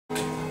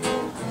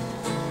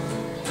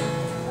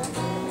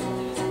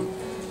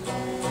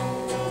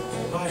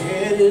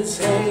is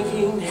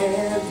hanging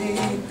heavy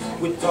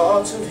with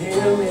thoughts of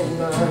him in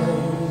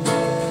mind.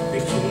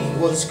 But he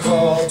was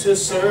called to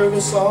serve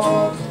us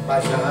all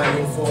by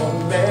dying for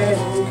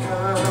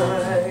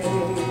mankind.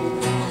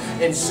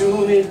 And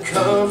soon it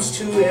comes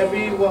to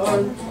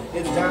everyone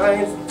in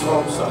dying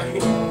for,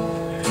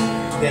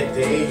 that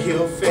day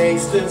he'll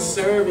face the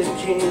servant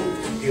king.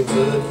 He'll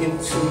look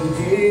into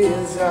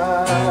his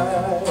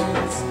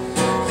eyes.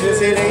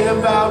 'Cause it ain't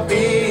about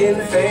being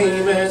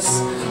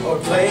famous or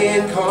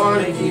playing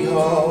Carnegie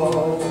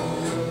Hall.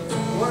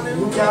 One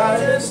who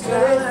died his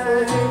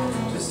life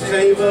to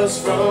save us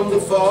from the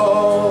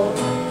fall.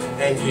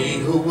 And he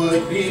who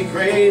would be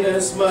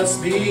greatest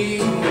must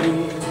be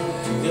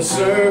the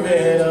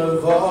servant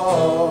of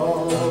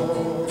all.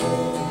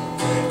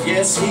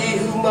 Yes, he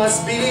who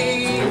must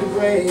be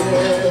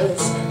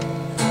greatest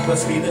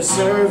must be the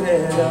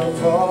servant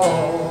of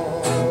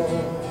all.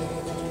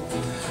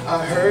 I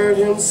heard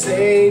him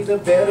say the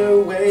better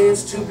way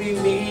is to be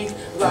meek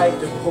like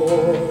the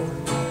poor,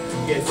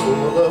 yet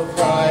full of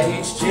pride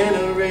each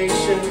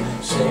generation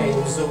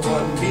shames the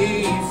one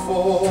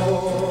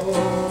before.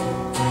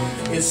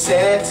 It's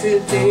sad to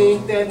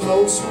think that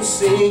most will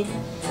sink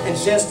and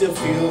just a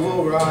few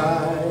will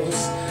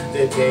rise.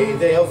 The day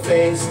they'll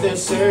face their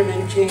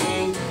servant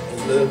king and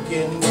look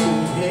into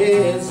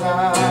his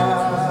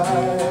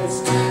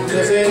eyes.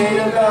 'Cause it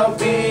ain't about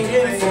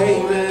being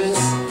famous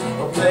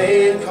or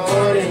playing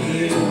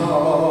Carnegie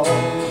Hall.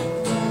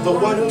 The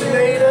one who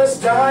made us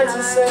die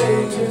to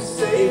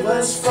save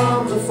us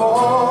from the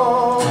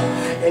fall.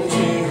 And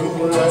he who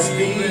must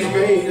be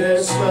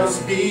greatest must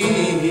be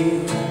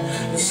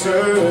the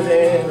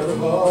servant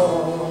of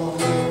all.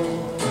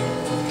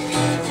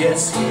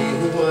 Yes, he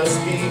who must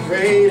be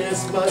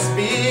greatest must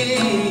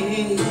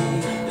be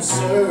the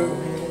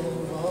servant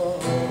of all.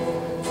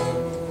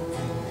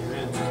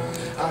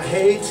 I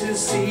hate to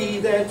see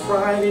that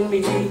pride in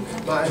me.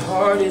 My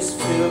heart is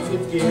filled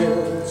with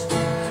guilt.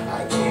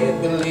 I can't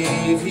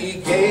believe he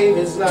gave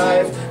his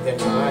life that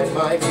mine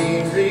might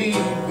be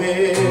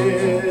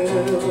rebuilt.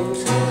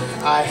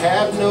 I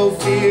have no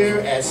fear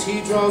as he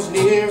draws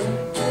near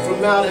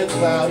from out of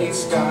cloudy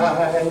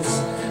skies.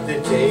 The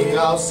day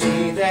I'll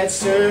see that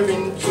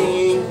servant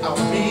king,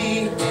 I'll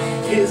be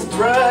his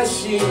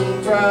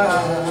blushing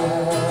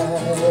bride.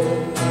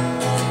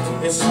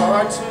 It's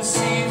hard to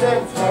see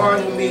that part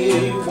of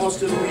me wants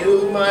to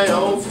build my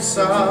own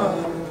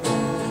facade.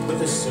 But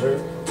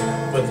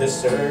the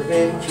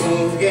servant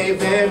king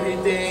gave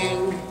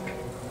everything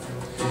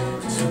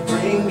to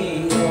bring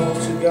me home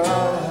to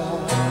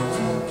God.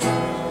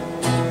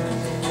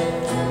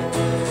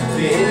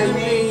 The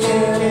enemy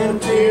can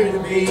appear to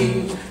be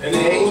an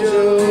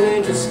angel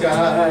in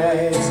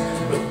disguise,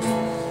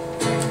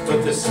 but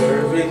the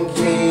servant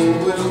king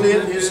will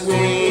lift his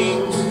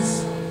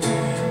wings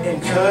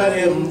and cut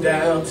him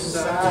down to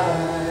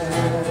size.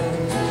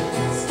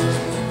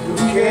 Who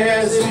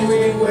cares if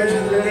we wear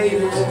the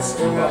latest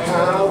or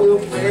how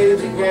we'll play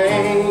the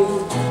game?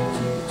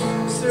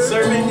 The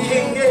servant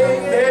king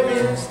gave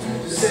everything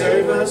to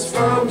save us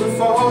from the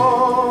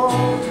fall.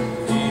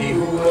 He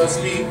who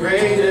must be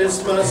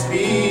greatest must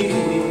be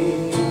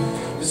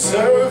the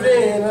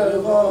servant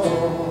of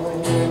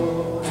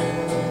all.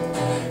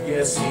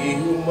 Yes, he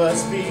who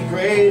must be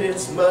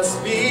greatest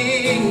must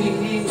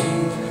be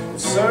the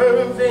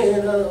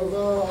servant of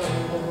all.